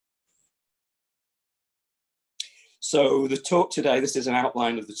So the talk today, this is an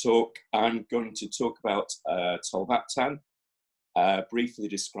outline of the talk. I'm going to talk about Tolvaptan, briefly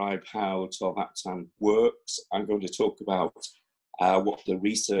describe how Tolvaptan works. I'm going to talk about what the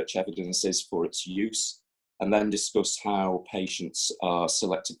research evidence is for its use, and then discuss how patients are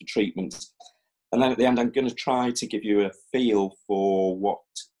selected for treatment. And then at the end, I'm going to try to give you a feel for what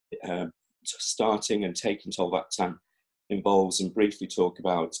starting and taking Tolvaptan involves, and briefly talk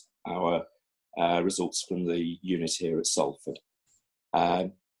about our results from the unit here at Salford.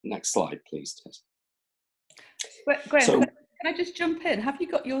 Next slide, please, Tess. Grahame, so, can I just jump in? Have you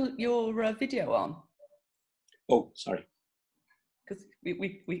got your video on? Oh, sorry. Because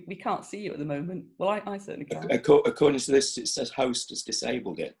we can't see you at the moment. Well, I certainly can't. According to this, it says host has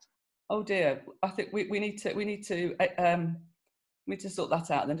disabled it. Oh dear. I think we need to sort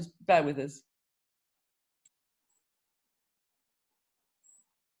that out. Then just bear with us.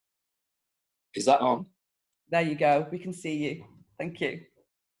 Is that on? There you go. We can see you. Thank you.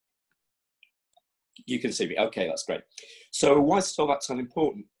 You can see me. Okay, that's great. So why is Tolvaptan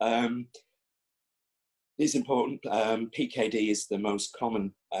important? It's important. PKD is the most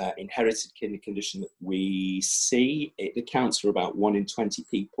common inherited kidney condition that we see. It accounts for about 1 in 20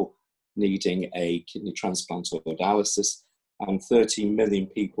 people needing a kidney transplant or dialysis, and 13 million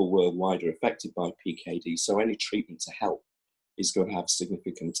people worldwide are affected by PKD. So any treatment to help is going to have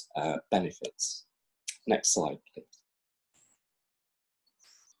significant benefits. Next slide, please.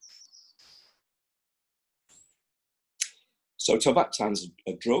 So Tolvaptan's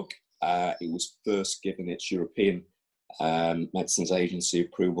a drug. It was first given its European Medicines Agency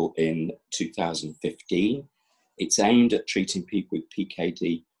approval in 2015. It's aimed at treating people with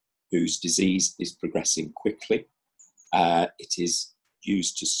PKD whose disease is progressing quickly. It is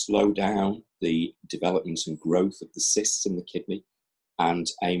used to slow down the development and growth of the cysts in the kidney, and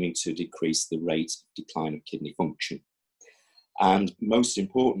aiming to decrease the rate of decline of kidney function. And most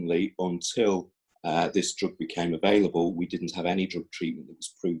importantly, until this drug became available, we didn't have any drug treatment that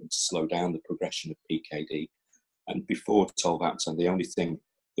was proven to slow down the progression of PKD. And before Tolvaptan, the only thing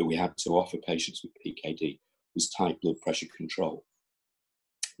that we had to offer patients with PKD was tight blood pressure control.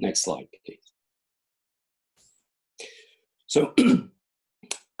 Next slide, please. So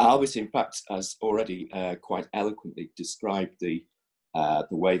Albert, in fact, has already quite eloquently described the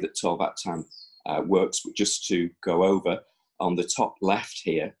way that Tolvaptan works. But just to go over, on the top left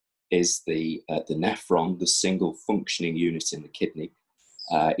here is the nephron, the single functioning unit in the kidney.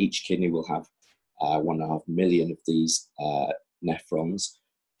 Each kidney will have 1.5 million of these nephrons.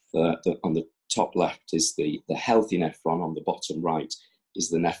 On the top left is the healthy nephron. On the bottom right is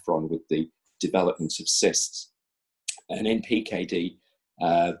the nephron with the development of cysts. And in PKD,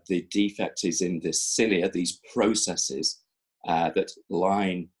 the defect is in the cilia, these processes that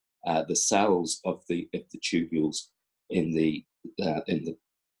line the cells of the tubules in the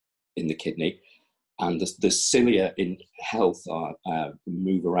kidney, and the cilia in health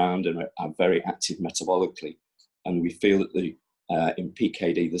move around and are very active metabolically. And we feel that in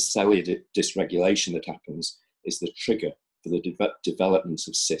PKD, the cellular dysregulation that happens is the trigger for the development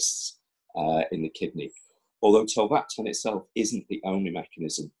of cysts in the kidney. Although Tolvaptan itself isn't the only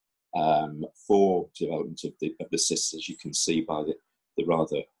mechanism for development of the cysts, as you can see by the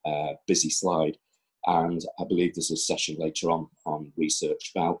rather busy slide. And I believe there's a session later on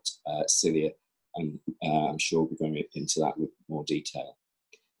research about cilia, and I'm sure we're going into that with more detail.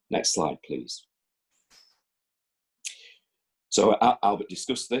 Next slide, please. So Albert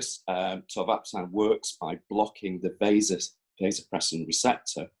discussed this. Tolvaptan works by blocking the vasopressin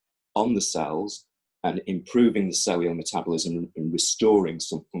receptor on the cells and improving the cellular metabolism and restoring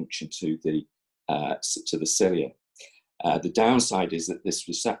some function to the cilia. The downside is that this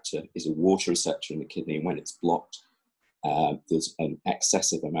receptor is a water receptor in the kidney, and when it's blocked, there's an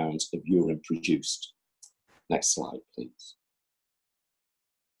excessive amount of urine produced. Next slide, please.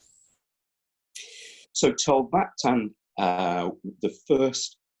 So Tolvaptan, the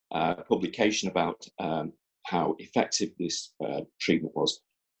first publication about how effective this treatment was,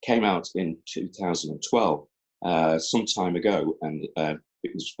 came out in 2012, some time ago, and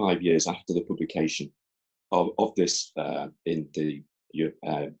it was 5 years after the publication of this in the New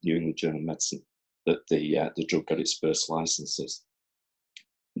England Journal of Medicine that the drug got its first licenses.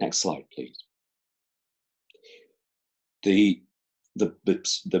 Next slide, please. The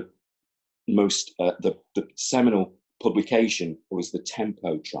seminal publication was the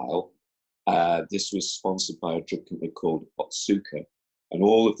TEMPO trial. This was sponsored by a drug company called Otsuka, and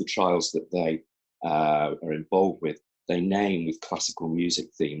all of the trials that they are involved with, they name with classical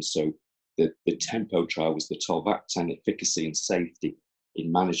music themes. So the TEMPO trial was the Tolvaptan efficacy and safety in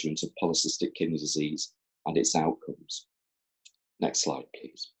management of polycystic kidney disease. and its outcomes. Next slide,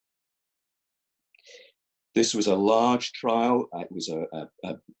 please. This was a large trial. It was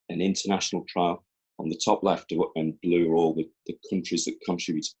an international trial. On the top left and blue are all the countries that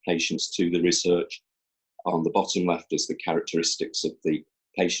contributed patients to the research. On the bottom left is the characteristics of the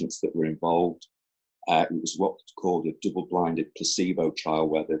patients that were involved. It was what's called a double-blinded placebo trial,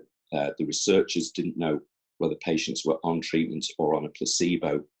 where the researchers didn't know whether patients were on treatment or on a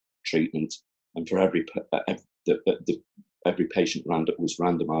placebo treatment. And for every patient was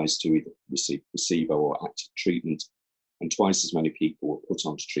randomized to either receive placebo or active treatment, and twice as many people were put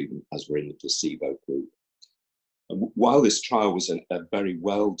onto treatment as were in the placebo group. And while this trial was a very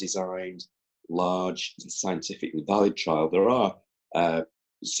well-designed, large, and scientifically valid trial, there are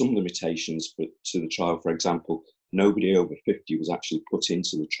some limitations to the trial. For example, nobody over 50 was actually put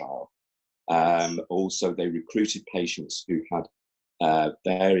into the trial. Also, they recruited patients who had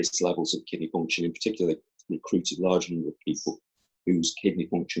various levels of kidney function. In particular, they recruited a large number of people whose kidney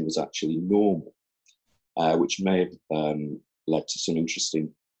function was actually normal, which may have led to some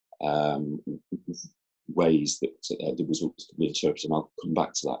interesting ways that the results could be interpreted, and I'll come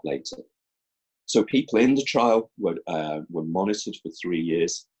back to that later. So people in the trial were monitored for 3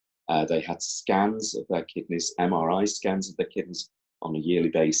 years. They had scans of their kidneys, MRI scans of their kidneys on a yearly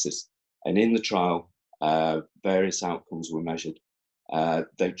basis. And in the trial, various outcomes were measured.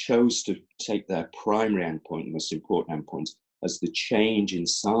 They chose to take their primary endpoint, the most important endpoint, as the change in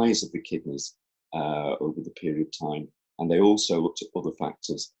size of the kidneys over the period of time. And they also looked at other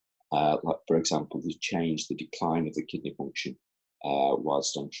factors, like, for example, the decline of the kidney function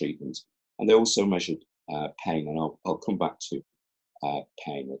whilst on treatment. And they also measured pain, and I'll come back to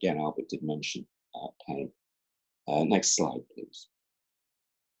pain. Again, Albert did mention pain. Next slide, please.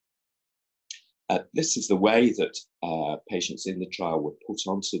 This is the way that patients in the trial were put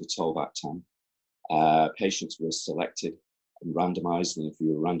onto the Tolvaptan. Patients were selected and randomized, and if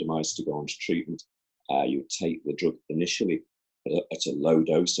you were randomized to go on to treatment, you would take the drug initially at a low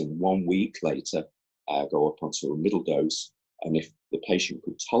dose, and 1 week later go up onto a middle dose. And if the patient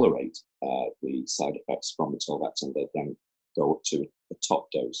could tolerate the side effects from the Tolvaptan, they'd then go up to a top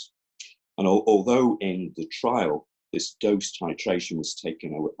dose. And although in the trial this dose titration was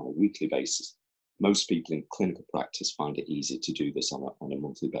taken on a weekly basis, most people in clinical practice find it easy to do this on a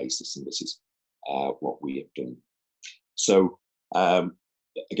monthly basis, and this is what we have done. So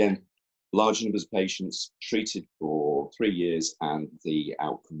again, large numbers of patients treated for 3 years, and the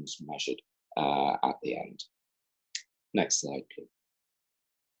outcomes measured at the end. Next slide, please.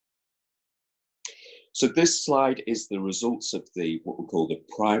 So this slide is the results of what we call the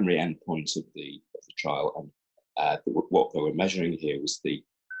primary endpoint of the trial, and what they were measuring here was the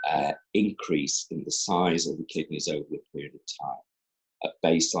increase in the size of the kidneys over the period of time at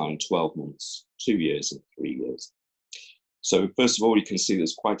baseline, 12 months, 2 years, and 3 years. So first of all, you can see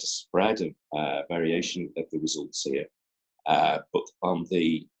there's quite a spread of variation of the results here. But on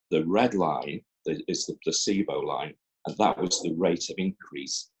the red line is the placebo line, and that was the rate of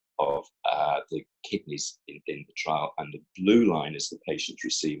increase of the kidneys in the trial. And the blue line is the patients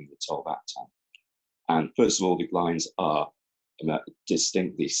receiving the Tolvaptan. And first of all, the lines are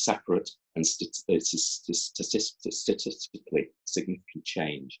distinctly separate and statistically significant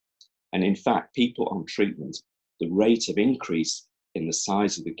change. And in fact, people on treatment, the rate of increase in the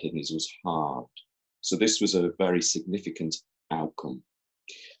size of the kidneys was halved. So this was a very significant outcome.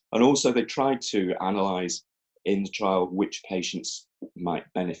 And also they tried to analyze in the trial which patients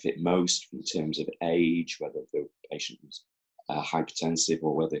might benefit most in terms of age, whether the patient was hypertensive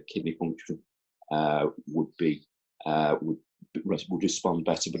or whether kidney function would respond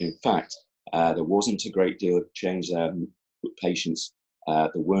better. But in fact, there wasn't a great deal of change there. With patients,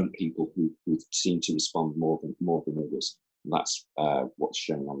 there weren't people who seemed to respond more than others. And that's what's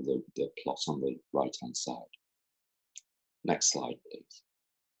shown on the plot on the right-hand side. Next slide, please.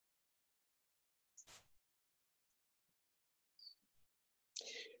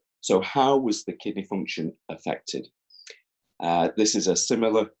 So how was the kidney function affected? This is a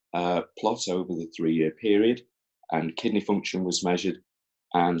similar plot over the 3-year period, and kidney function was measured.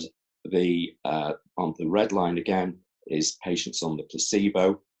 And on the red line again is patients on the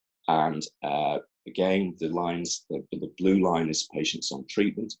placebo, and again the blue line is patients on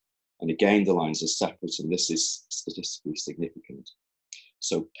treatment, and again the lines are separate, and this is statistically significant.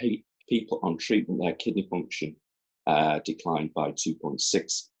 So people on treatment, their kidney function declined by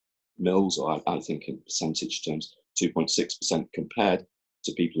 2.6 mils, or I think in percentage terms, 2.6% compared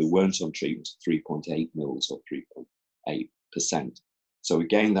to people who weren't on treatment, 3.8 mils or 3.8%. So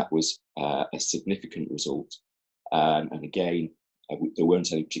again, that was a significant result. And again, there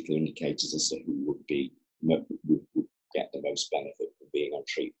weren't any particular indicators as to who would be would get the most benefit from being on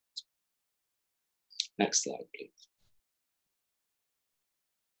treatment. Next slide, please.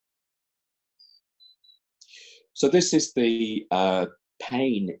 So this is the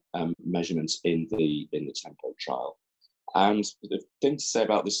pain measurements in the TEMPO trial. And the thing to say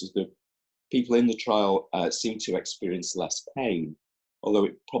about this is that people in the trial seem to experience less pain, although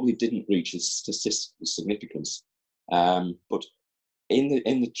it probably didn't reach a statistical significance. But in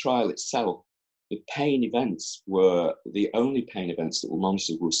the trial itself, the pain events were the only pain events that were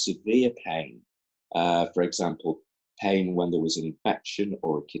monitored were severe pain. For example, pain when there was an infection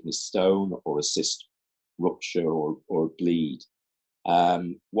or a kidney stone or a cyst rupture or a bleed.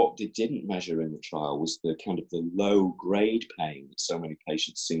 What they didn't measure in the trial was the kind of the low grade pain that so many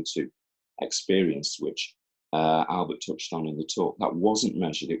patients seem to experience, which Albert touched on in the talk. That wasn't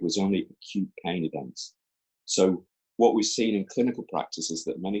measured. It was only acute pain events. So what we've seen in clinical practice is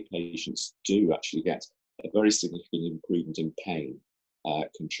that many patients do actually get a very significant improvement in pain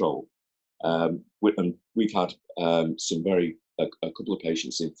control. And we've had a couple of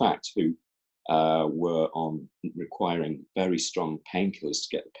patients, in fact, who were on requiring very strong painkillers to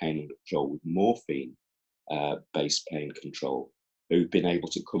get the pain under control with morphine based pain control, who've been able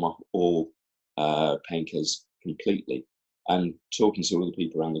to come off all painkillers completely. And talking to other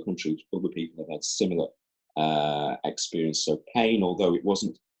people around the country, other people have had similar experience. So pain, although it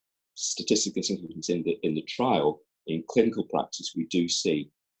wasn't statistically significant in the trial, in clinical practice we do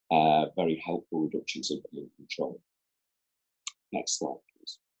see very helpful reductions in pain control. Next slide,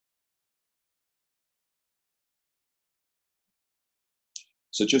 please.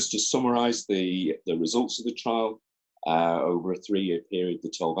 So just to summarize the results of the trial, over a 3-year period, the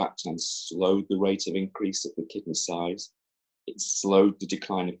Tolvaptan slowed the rate of increase of the kidney size. It slowed the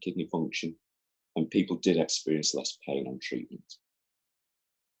decline of kidney function, and people did experience less pain on treatment.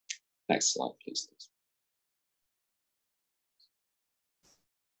 Next slide, please.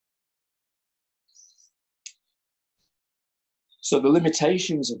 So the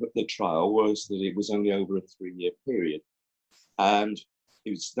limitations of the trial was that it was only over a 3-year period, and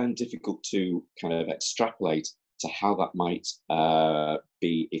it was then difficult to kind of extrapolate to how that might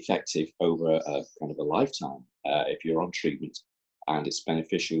be effective over a kind of a lifetime. If you're on treatment and it's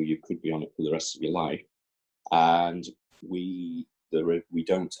beneficial, you could be on it for the rest of your life. And we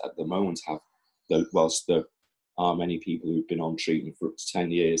don't at the moment have, whilst there are many people who've been on treatment for up to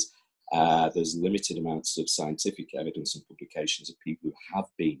 10 years, there's limited amounts of scientific evidence and publications of people who have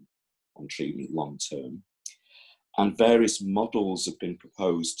been on treatment long term. And various models have been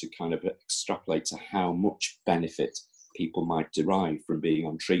proposed to kind of extrapolate to how much benefit people might derive from being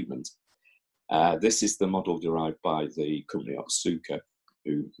on treatment. This is the model derived by the company Otsuka,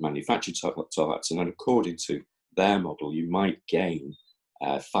 who manufactured Tolvaptan, and according to their model, you might gain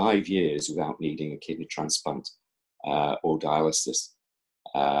 5 years without needing a kidney transplant or dialysis.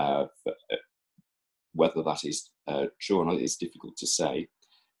 Whether that is true or not is difficult to say.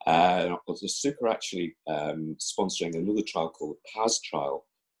 Otsuka are actually sponsoring another trial called the PAS trial,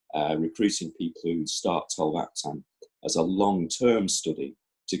 recruiting people who start Tolvaptan as a long-term study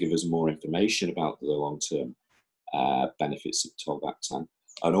to give us more information about the long-term benefits of Tolvaptan,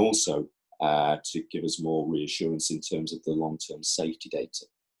 and also to give us more reassurance in terms of the long-term safety data.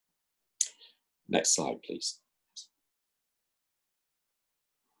 Next slide, please.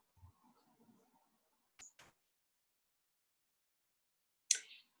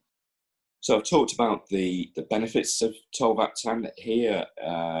 So I've talked about the benefits of Tolvaptan. Here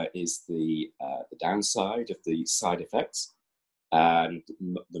is the downside of the side effects, and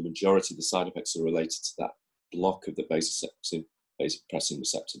the majority of the side effects are related to that block of the vasopressin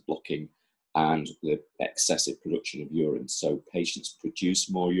receptor blocking and the excessive production of urine. So patients produce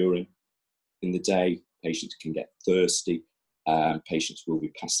more urine in the day, patients can get thirsty, and patients will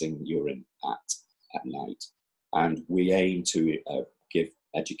be passing urine at night. And we aim to give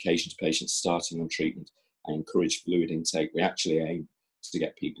education to patients starting on treatment and encourage fluid intake. We actually aim to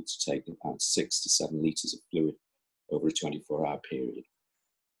get people to take about 6 to 7 litres of fluid over a 24-hour period.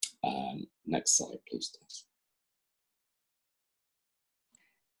 Next slide, please.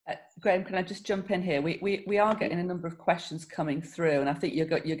 Graham, can I just jump in here? We are getting a number of questions coming through, and I think you're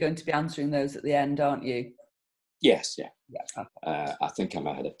going to be answering those at the end, aren't you? Yes, yeah. Okay. I think I'm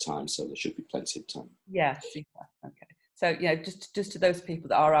ahead of time, so there should be plenty of time. Yeah, super. Okay. So, just to those people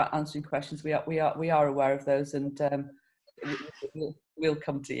that are answering questions, we are aware of those, and we'll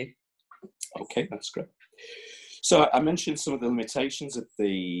come to you. Okay, that's great. So I mentioned some of the limitations of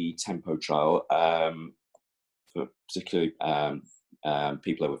the TEMPO trial, particularly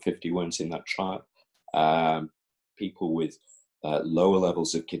people over 50 weren't in that trial. People with lower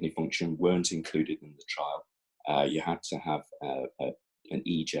levels of kidney function weren't included in the trial. You had to have an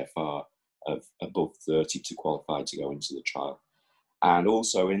eGFR of above 30 to qualify to go into the trial. And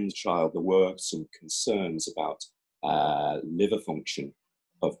also in the trial, there were some concerns about liver function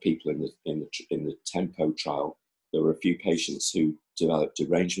of people in the TEMPO trial. There were a few patients who developed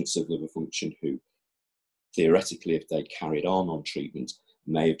derangements of liver function who, theoretically, if they carried on treatment,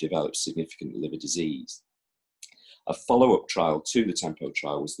 may have developed significant liver disease. A follow-up trial to the TEMPO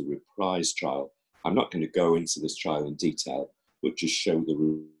trial was the REPRISE trial. I'm not going to go into this trial in detail, but just show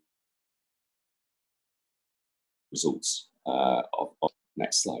the results of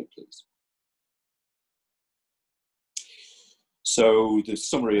next slide, please. So the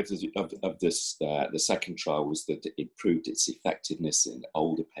summary of this, the second trial was that it proved its effectiveness in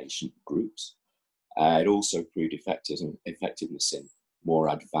older patient groups. It also proved effectiveness in more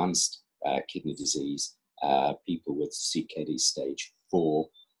advanced kidney disease. People with CKD stage 4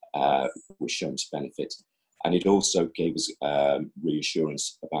 were shown to benefit. And it also gave us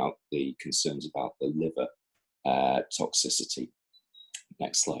reassurance about the concerns about the liver toxicity.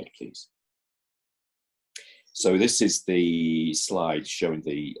 Next slide, please. So this is the slide showing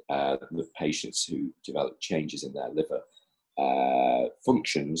the patients who developed changes in their liver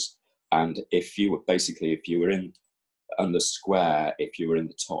functions. And if you were in on the square, if you were in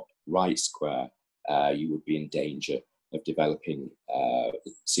the top right square, you would be in danger of developing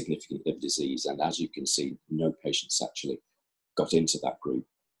significant liver disease. And as you can see, no patients actually got into that group.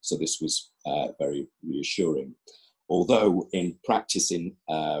 So this was very reassuring. Although in practice,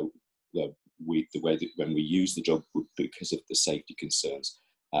 the way that when we use the drug, because of the safety concerns,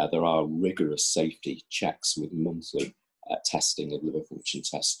 there are rigorous safety checks with monthly testing of liver function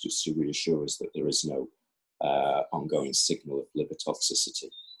tests just to reassure us that there is no ongoing signal of liver toxicity.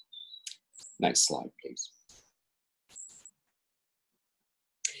 Next slide, please.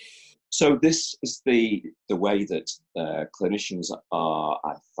 So this is the way that clinicians are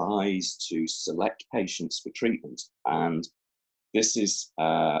advised to select patients for treatment. And this is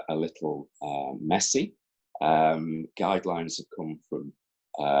a little messy. Guidelines have come from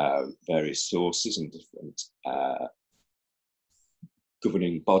various sources and different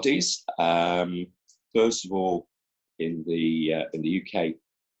governing bodies. First of all, in the UK,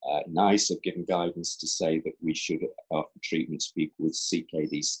 NICE have given guidance to say that we should offer treatment to people with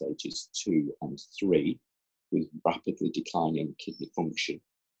CKD stages 2 and 3 with rapidly declining kidney function.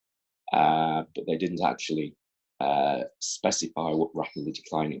 But they didn't actually specify what rapidly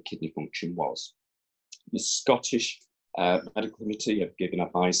declining kidney function was. The Scottish Medical Committee have given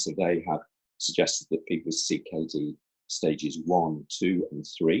advice, and they have suggested that people with CKD stages 1, 2 and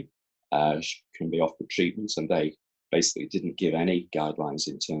 3 can be offered treatment, and they basically didn't give any guidelines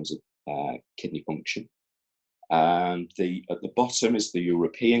in terms of kidney function. And at the bottom is the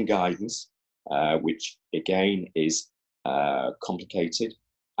European guidance, which again is complicated.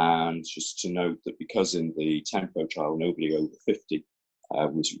 And just to note that because in the TEMPO trial, nobody over 50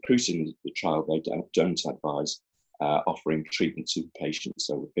 was recruited in the trial, they don't advise offering treatment to patients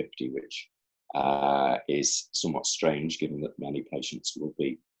over 50, which is somewhat strange given that many patients will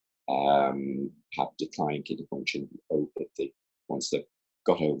be have declining kidney function once they've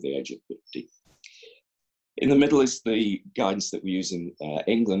got over the age of 50. In the middle is the guidance that we use in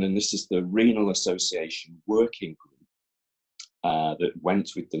England, and this is the Renal Association working group that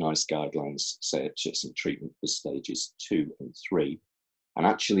went with the NICE guidelines, suggesting treatment for stages 2 and 3, and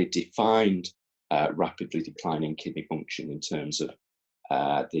actually defined rapidly declining kidney function in terms of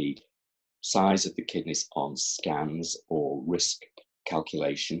the size of the kidneys on scans or risk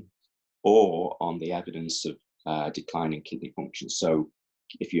calculation, or on the evidence of declining kidney function. So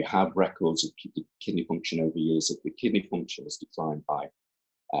if you have records of kidney function over years, if the kidney function has declined by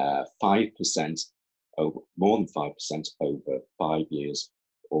 5%, over more than 5% over 5 years,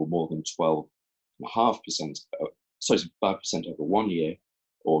 or more than 12.5%, 5% over 1 year,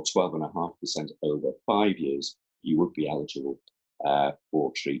 or 12.5% over 5 years, you would be eligible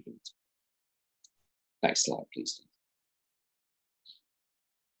for treatment. Next slide, please.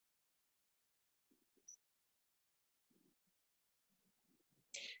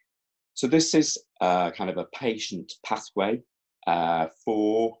 So this is kind of a patient pathway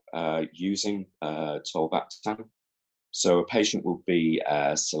for using Tolvaptan. So a patient will be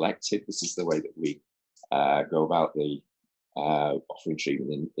selected. This is the way that we go about the offering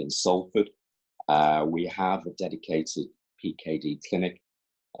treatment in Salford. We have a dedicated PKD clinic.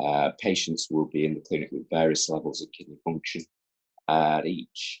 Patients will be in the clinic with various levels of kidney function. At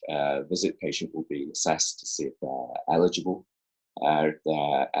each visit, patient will be assessed to see if they're eligible. If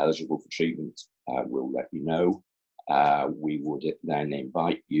they're eligible for treatment, we'll let you know. we would then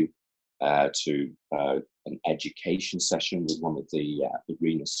invite you to an education session with one of the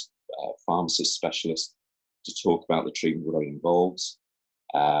renal pharmacist specialists to talk about the treatment, what it involves,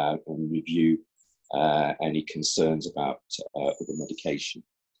 and review any concerns about other medication.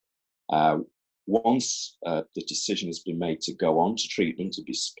 Once the decision has been made to go on to treatment, to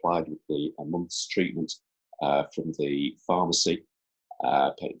be supplied with a month's treatment from the pharmacy,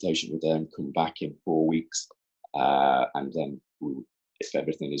 the patient would then come back in 4 weeks, and then if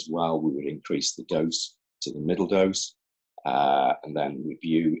everything is well, we would increase the dose to the middle dose, and then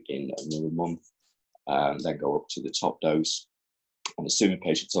review in another month, and then go up to the top dose. And assuming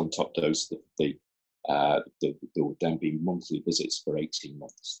patients on top dose, there would then be monthly visits for 18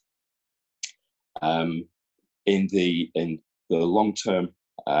 months. In the long term,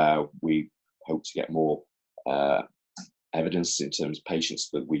 we hope to get more evidence in terms of patients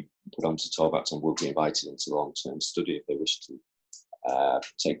that we put onto Tolvaptan will be invited into the long-term study if they wish to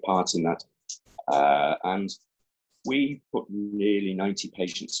take part in that. And we put nearly 90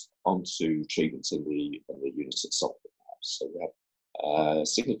 patients onto treatments in the units at Salford now. So we have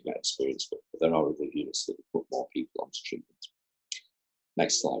significant experience, but there are other units that put more people onto treatment.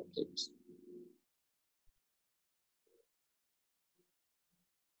 Next slide, please.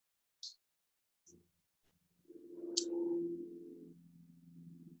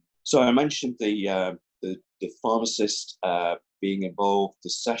 So I mentioned the pharmacist being involved. The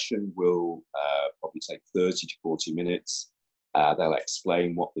session will probably take 30 to 40 minutes. They'll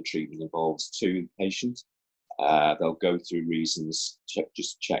explain what the treatment involves to the patient. They'll go through reasons,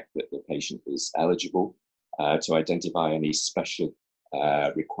 just check that the patient is eligible, to identify any special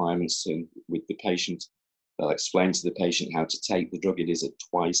requirements with the patient. They'll explain to the patient how to take the drug. It is a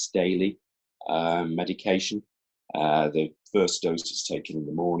twice daily medication. The first dose is taken in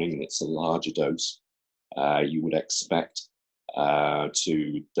the morning, and it's a larger dose. You would expect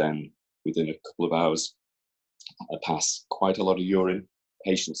to then, within a couple of hours, pass quite a lot of urine.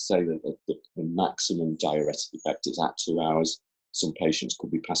 Patients say that the maximum diuretic effect is at 2 hours. Some patients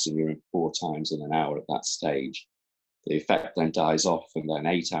could be passing urine 4 times in an hour at that stage. The effect then dies off, and then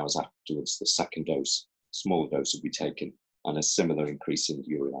 8 hours afterwards, the second dose, smaller dose, will be taken, and a similar increase in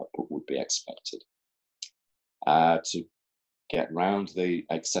urine output would be expected. To get around the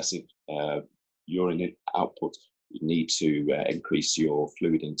excessive urine output, you need to increase your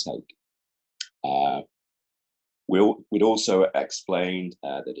fluid intake. We'd also explained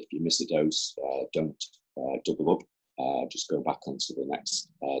that if you miss a dose, don't double up, just go back onto the next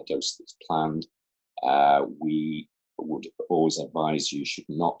dose that's planned. We would always advise you should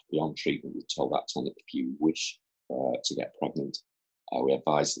not be on treatment with Tolvaptan if you wish to get pregnant. We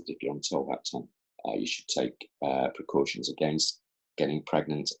advise that if you're on Tolvaptan, you should take precautions against getting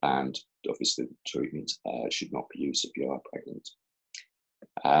pregnant, and obviously the treatment should not be used if you are pregnant.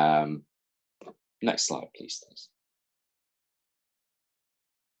 Next slide, please. Thanks.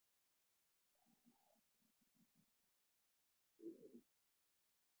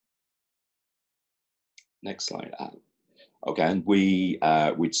 Next slide. Okay, and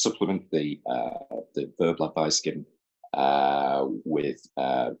we'd supplement the verbal advice given with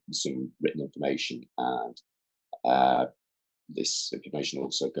some written information, and this information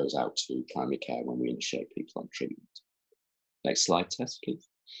also goes out to primary care when we initiate people on treatment. Next slide, Tess, please.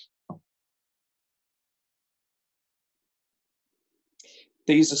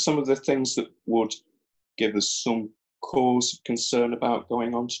 These are some of the things that would give us some cause of concern about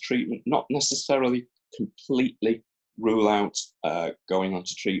going on to treatment, not necessarily completely rule out going on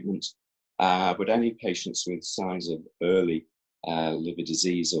to treatment, but any patients with signs of early liver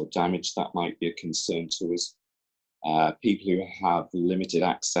disease or damage, that might be a concern to us. People who have limited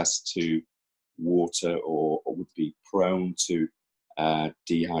access to water or would be prone to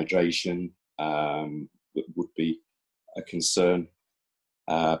dehydration would be a concern.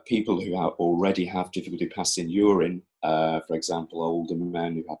 People who already have difficulty passing urine, for example, older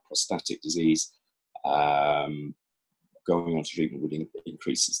men who have prostatic disease, going on to treatment would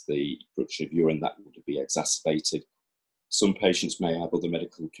increases the production of urine. That would be exacerbated. Some patients may have other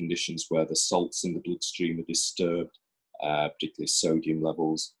medical conditions where the salts in the bloodstream are disturbed, particularly sodium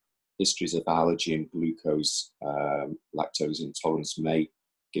levels. Histories of allergy and glucose, lactose intolerance may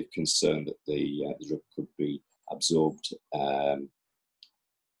give concern that the drug could be absorbed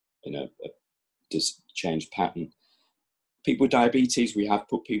in a changed pattern. People with diabetes, we have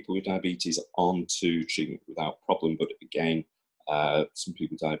put people with diabetes onto treatment without problem, but again, some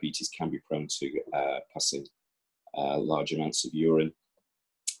people with diabetes can be prone to passing large amounts of urine.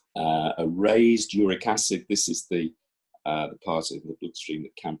 A raised uric acid, this is the part of the bloodstream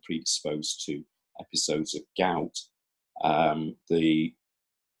that can predispose to episodes of gout. The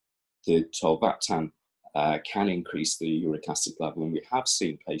Tolvaptan can increase the uric acid level, and we have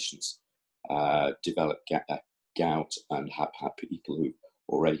seen patients develop gout, and have had people who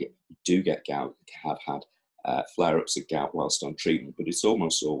already do get gout have had flare-ups of gout whilst on treatment, but it's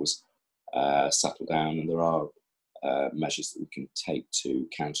almost always settled down, and there are measures that we can take to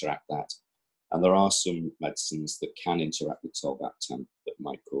counteract that. And there are some medicines that can interact with Tolvaptan that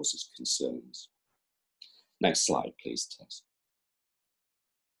might cause us concerns. Next slide, please, Tess.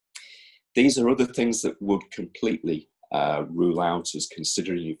 These are other things that would completely rule out as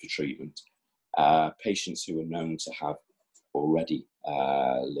considering you for treatment. Patients who are known to have already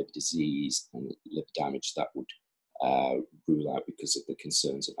liver disease and liver damage, that would rule out because of the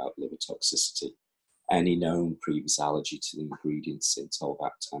concerns about liver toxicity. Any known previous allergy to the ingredients in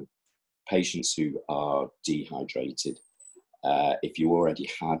Tolvaptan. Patients who are dehydrated. If you already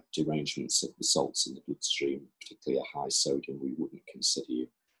had derangements of the salts in the bloodstream, particularly a high sodium, we wouldn't consider you.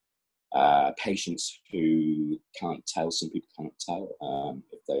 Patients who can't tell, some people can't tell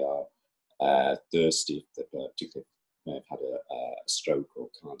if they are thirsty, if they particularly may have had a stroke or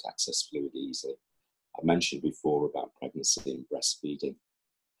can't access fluid easily. I mentioned before about pregnancy and breastfeeding.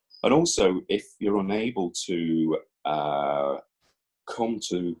 And also, if you're unable to come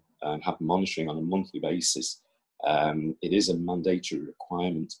to and have monitoring on a monthly basis, it is a mandatory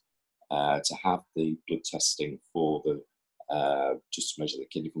requirement to have the blood testing for the just to measure the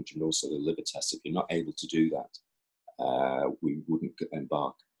kidney function, and also the liver test. If you're not able to do that, we wouldn't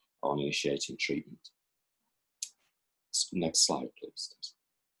embark on initiating treatment. Next slide, please.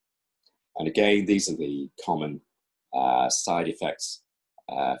 And again, these are the common side effects.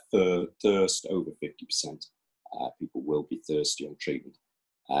 Thirst, over 50%. People will be thirsty on treatment.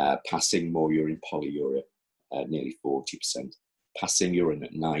 Passing more urine, polyuria, nearly 40%. Passing urine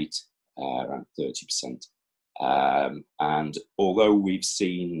at night, around 30%. And although we've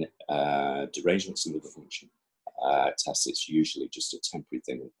seen derangements in liver function tests, it's usually just a temporary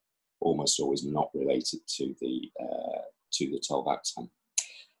thing, almost always not related to the Tolvaptan.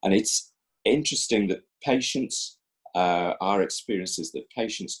 And it's interesting that patients, our experience is that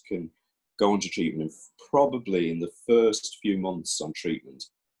patients can go onto treatment, and probably in the first few months on treatment,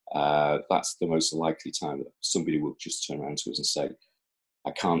 that's the most likely time that somebody will just turn around to us and say,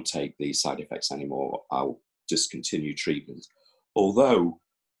 I can't take these side effects anymore, I'll discontinue treatment. Although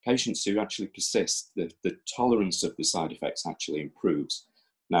patients who actually persist, the tolerance of the side effects actually improves.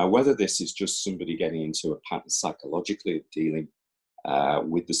 Now, whether this is just somebody getting into a pattern psychologically of dealing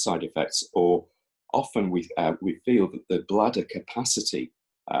with the side effects, or often we feel that the bladder capacity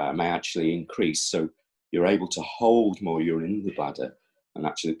may actually increase, so you're able to hold more urine in the bladder and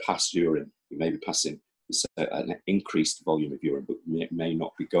actually pass urine. You may be passing an increased volume of urine, but may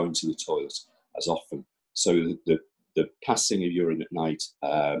not be going to the toilet as often. So the passing of urine at night,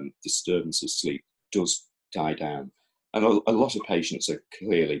 disturbance of sleep, does die down. And a lot of patients are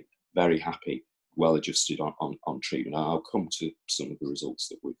clearly very happy, well adjusted on treatment. I'll come to some of the results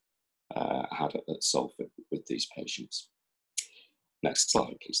that we've had at Salford with these patients. Next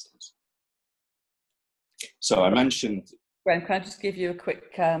slide, please. So I mentioned... Graham, can I just give you a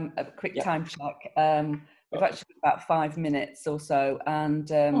quick time check? We've actually got about 5 minutes or so, and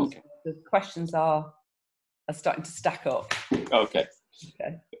the questions are starting to stack up. Okay.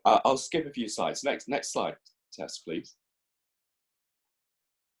 I'll skip a few slides. Next slide, Tess, please.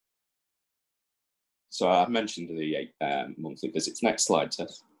 So I've mentioned the monthly visits. Next slide,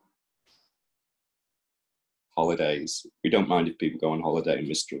 Tess. Holidays. We don't mind if people go on holiday and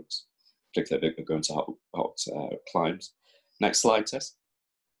miss drugs, particularly if they're going to hot climes. Next slide, Tess.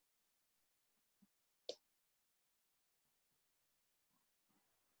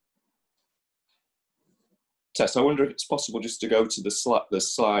 Tess, I wonder if it's possible just to go to the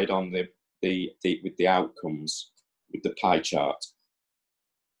slide on with the outcomes, with the pie chart.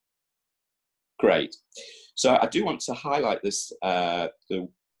 Great. So I do want to highlight this, our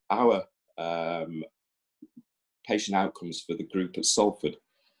patient outcomes for the group at Salford.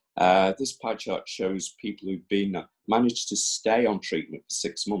 This pie chart shows people who've managed to stay on treatment for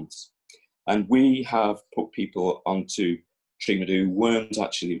 6 months. And we have put people onto treatment who weren't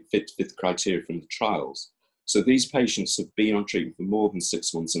actually fit the criteria from the trials. So these patients have been on treatment for more than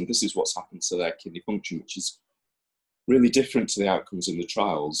 6 months, and this is what's happened to their kidney function, which is really different to the outcomes in the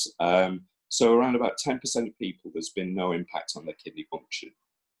trials. So around about 10% of people, there's been no impact on their kidney function.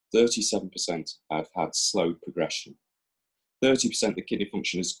 37% have had slow progression. 30% of the kidney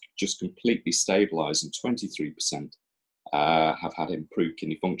function is just completely stabilised, and 23% have had improved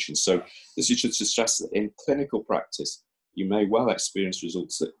kidney function. So this is just to stress that in clinical practice, you may well experience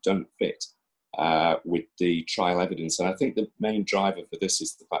results that don't fit with the trial evidence. And I think the main driver for this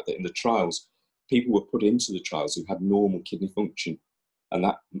is the fact that in the trials, people were put into the trials who had normal kidney function, and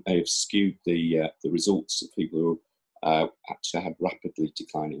that may have skewed the results of people who actually had rapidly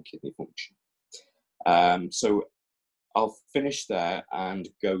declining kidney function. So I'll finish there and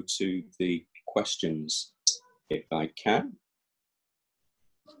go to the questions if I can.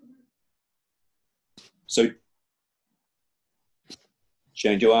 So,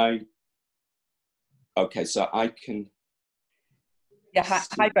 Jane, okay, so I can. Yeah,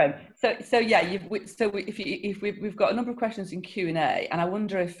 hi Graham. So yeah, we've got a number of questions in Q&A, and I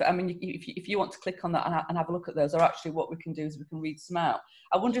wonder if, I mean, if you want to click on that and have a look at those, or actually what we can do is we can read some out.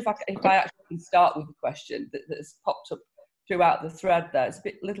 I wonder if I actually can start with a question that has popped up throughout the thread there. It's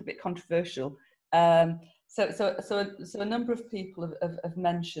a little bit controversial. So a number of people have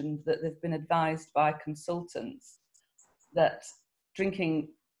mentioned that they've been advised by consultants that drinking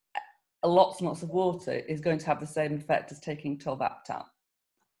lots and lots of water is going to have the same effect as taking Tolvaptan,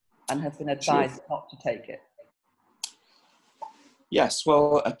 and have been advised not to take it. Yes,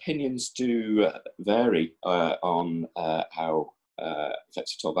 well, opinions do vary on how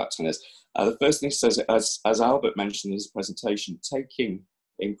effective Tolvaptan is. The first thing it says, as Albert mentioned in his presentation, taking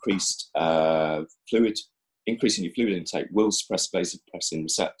increasing your fluid intake will suppress vasopressin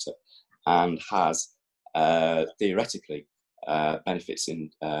receptor, and has theoretically benefits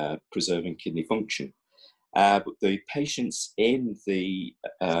in preserving kidney function. But the patients in the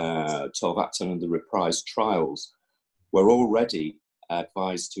Tolvaptan and the Reprise trials were already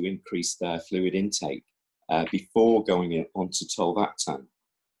advised to increase their fluid intake before going onto Tolvaptan.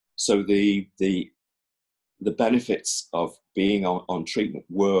 So the benefits of being on treatment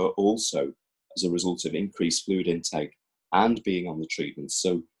were also as a result of increased fluid intake and being on the treatment.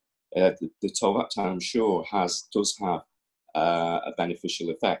 So the Tolvaptan, I'm sure, does have a beneficial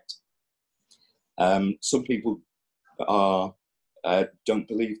effect. Some people don't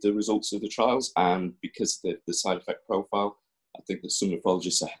believe the results of the trials, and because the side effect profile, I think that some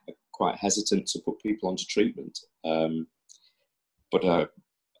nephrologists are quite hesitant to put people onto treatment. But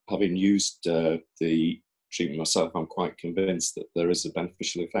having used the treatment myself, I'm quite convinced that there is a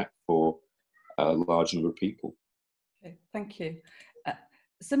beneficial effect for a large number of people. Okay, thank you.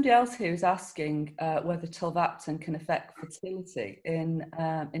 Somebody else here is asking whether Tolvaptan can affect fertility in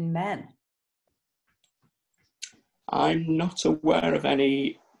men. I'm not aware of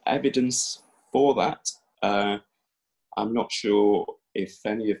any evidence for that. I'm not sure if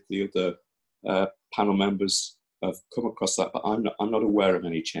any of the other panel members have come across that, but I'm not aware of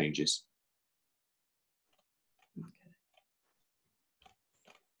any changes.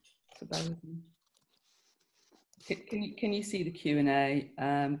 Okay. So can you see the Q&A,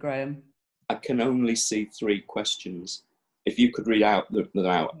 Graham? I can only see 3 questions. If you could read out them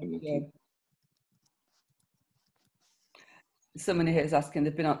out. Yeah. Someone here is asking,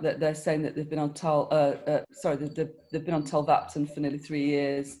 they're saying that they've been on they've been on Tolvaptan for nearly 3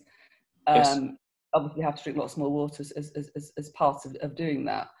 years. Yes. Obviously, have to drink lots more water as part of doing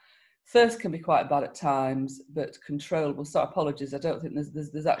that. Thirst can be quite bad at times, but controllable. So apologies, I don't think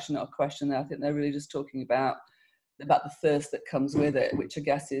there's actually not a question there. I think they're really just talking about the thirst that comes with it, which I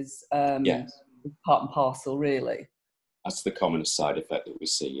guess is Yes. part and parcel, really. That's the commonest side effect that we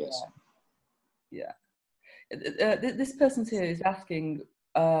see, yes. Yeah. This person here is asking,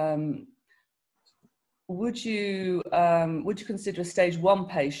 would you consider a stage 1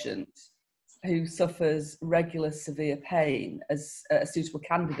 patient who suffers regular severe pain as a suitable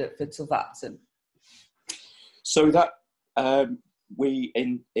candidate for Tolvaptan? So that we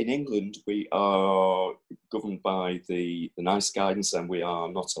in England, we are governed by the NICE guidance, and we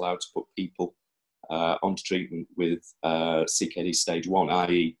are not allowed to put people onto treatment with CKD stage 1,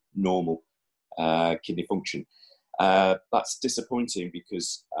 i.e. normal kidney function. That's disappointing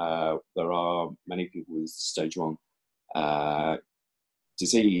because there are many people with stage 1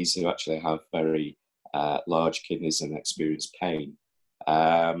 disease who actually have very large kidneys and experience pain.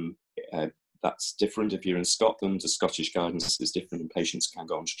 That's different if you're in Scotland. The Scottish guidance is different and patients can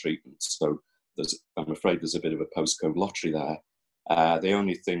go on to treatment. So I'm afraid there's a bit of a postcode lottery there. The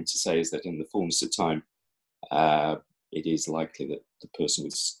only thing to say is that in the fullness of time, it is likely that the person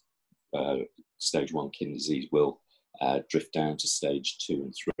with stage 1 kidney disease will drift down to stage 2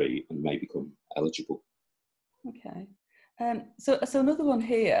 and 3 and may become eligible. Okay. So another one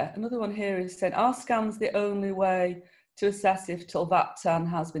here is saying, are scans the only way to assess if Tolvaptan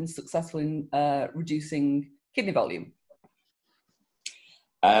has been successful in reducing kidney volume?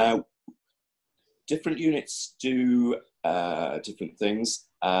 Different units do different things.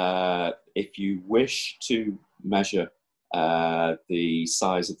 If you wish to measure the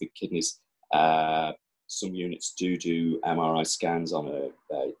size of the kidneys, Some units do MRI scans on a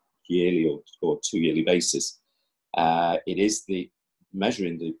yearly or 2 yearly basis. It is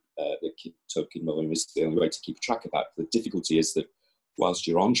measuring the total kidney volume is the only way to keep track of that. The difficulty is that whilst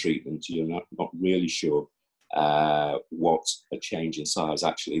you're on treatment, you're not really sure what a change in size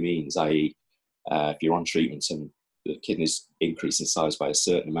actually means, i.e. If you're on treatment and the kidneys increase in size by a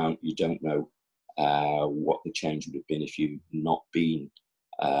certain amount, you don't know what the change would have been if you'd not been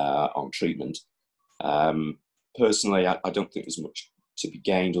on treatment. Personally, I don't think there's much to be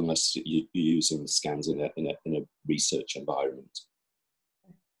gained unless you're using the scans in a research environment.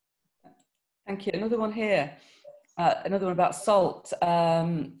 Thank you. Another one here. Another one about salt.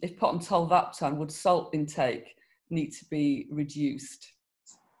 If put on Tolvaptan, would salt intake need to be reduced?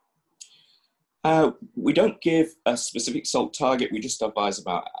 We don't give a specific salt target. We just advise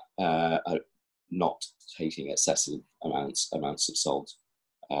about not taking excessive amounts of salt.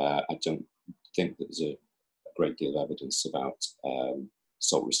 I don't think that there's a great deal of evidence about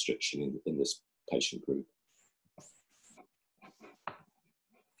salt restriction in this patient group.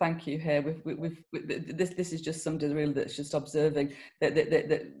 Thank you. Here, this is just somebody really that's just observing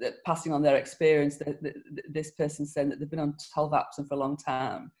that passing on their experience. This person saying that they've been on Tolvaptan for a long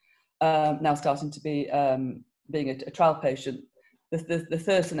time, now starting to be being a trial patient. The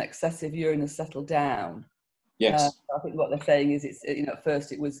thirst and excessive urine has settled down. Yes, I think what they're saying is it's at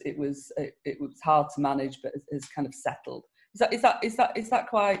first it was hard to manage, but has kind of settled. Is that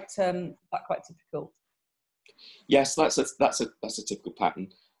quite typical? Yes, that's a typical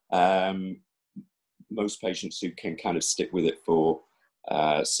pattern. Most patients who can kind of stick with it for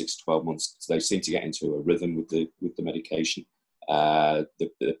 6 to 12 months, they seem to get into a rhythm with the medication. The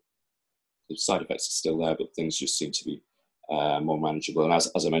side effects are still there, but things just seem to be more manageable. And as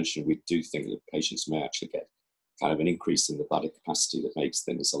I mentioned, we do think that patients may actually get kind of an increase in the bladder capacity that makes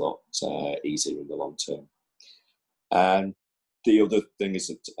things a lot easier in the long term. And the other thing is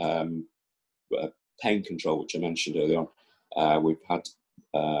that pain control, which I mentioned earlier on, we've had,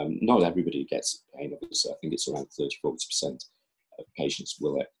 not everybody gets pain, obviously. I think it's around 30–40% of patients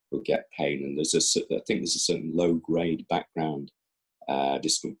will get pain, and I think there's a certain low-grade background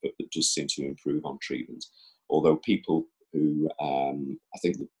discomfort that does seem to improve on treatment. Although people who, I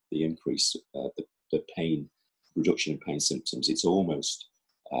think the increase, the pain, reduction in pain symptoms, it's almost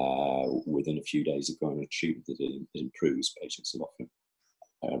within a few days of going on treatment that it improves. Patients have often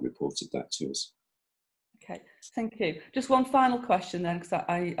reported that to us. Okay, thank you. Just one final question then, because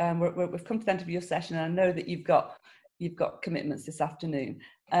we've come to the end of your session, and I know that you've got commitments this afternoon.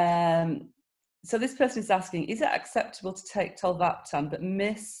 So this person is asking, is it acceptable to take Tolvaptan but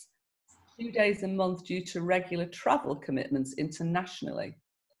miss 2 days a month due to regular travel commitments internationally?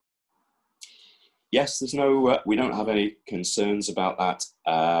 Yes, there's no. We don't have any concerns about that.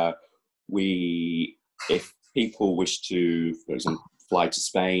 If people wish to, for example, fly to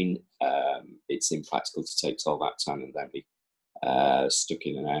Spain, it's impractical to take Tolvaptan and then be stuck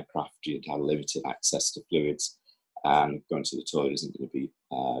in an aircraft. You'd have limited access to fluids, and going to the toilet isn't going to be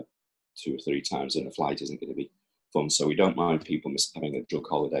 2 or 3 times in a flight isn't going to be fun. So we don't mind people having a drug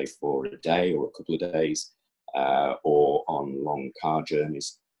holiday for a day or a couple of days, or on long car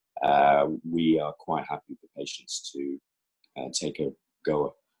journeys. We are quite happy for patients to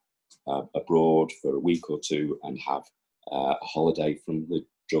go abroad for a week or 2 and have a holiday from the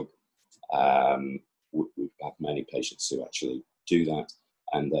drug. We've had many patients who actually do that,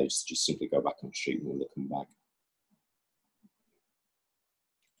 and they just simply go back on treatment when they come back.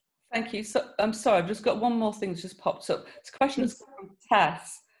 Thank you. So I'm sorry, I've just got one more thing that's just popped up. It's a question from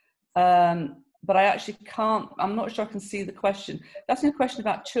Tess, but I actually can't. I'm not sure I can see the question. That's a question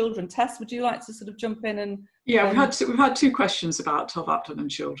about children. Tess, would you like to sort of jump in and? Yeah, we've had 2 questions about Tolvaptan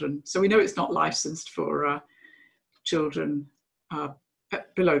and children. So we know it's not licensed for children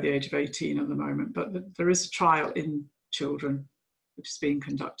below the age of 18 at the moment, but there is a trial in children which is being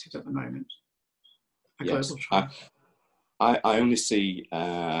conducted at the moment. A global trial. I only see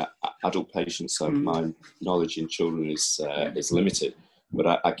adult patients, so my knowledge in children is limited.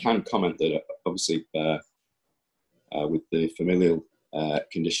 But I can comment that obviously with the familial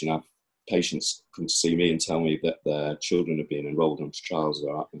condition, patients come to see me and tell me that their children are being enrolled onto trials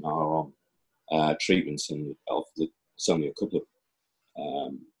or are on treatments, and it's only a couple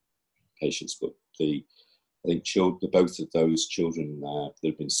of patients, but I think both of those children that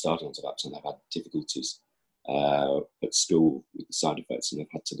have been started on Tolvaptan have had difficulties at school with the side effects, and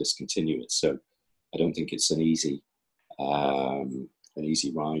they've had to discontinue it. So I don't think it's an easy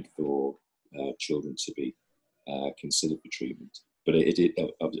ride for children to be considered for treatment. But as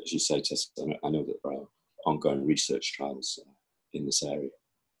you say, Tess, I know that there are ongoing research trials in this area.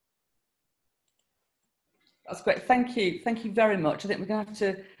 That's great. Thank you very much. I think we're going to have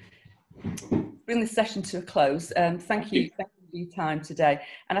to bring this session to a close. Thank you for your time today.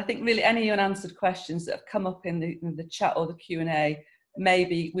 And I think really any unanswered questions that have come up in the chat or the Q&A,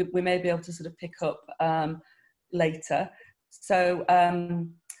 maybe we may be able to sort of pick up later. So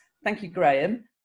thank you, Grahame.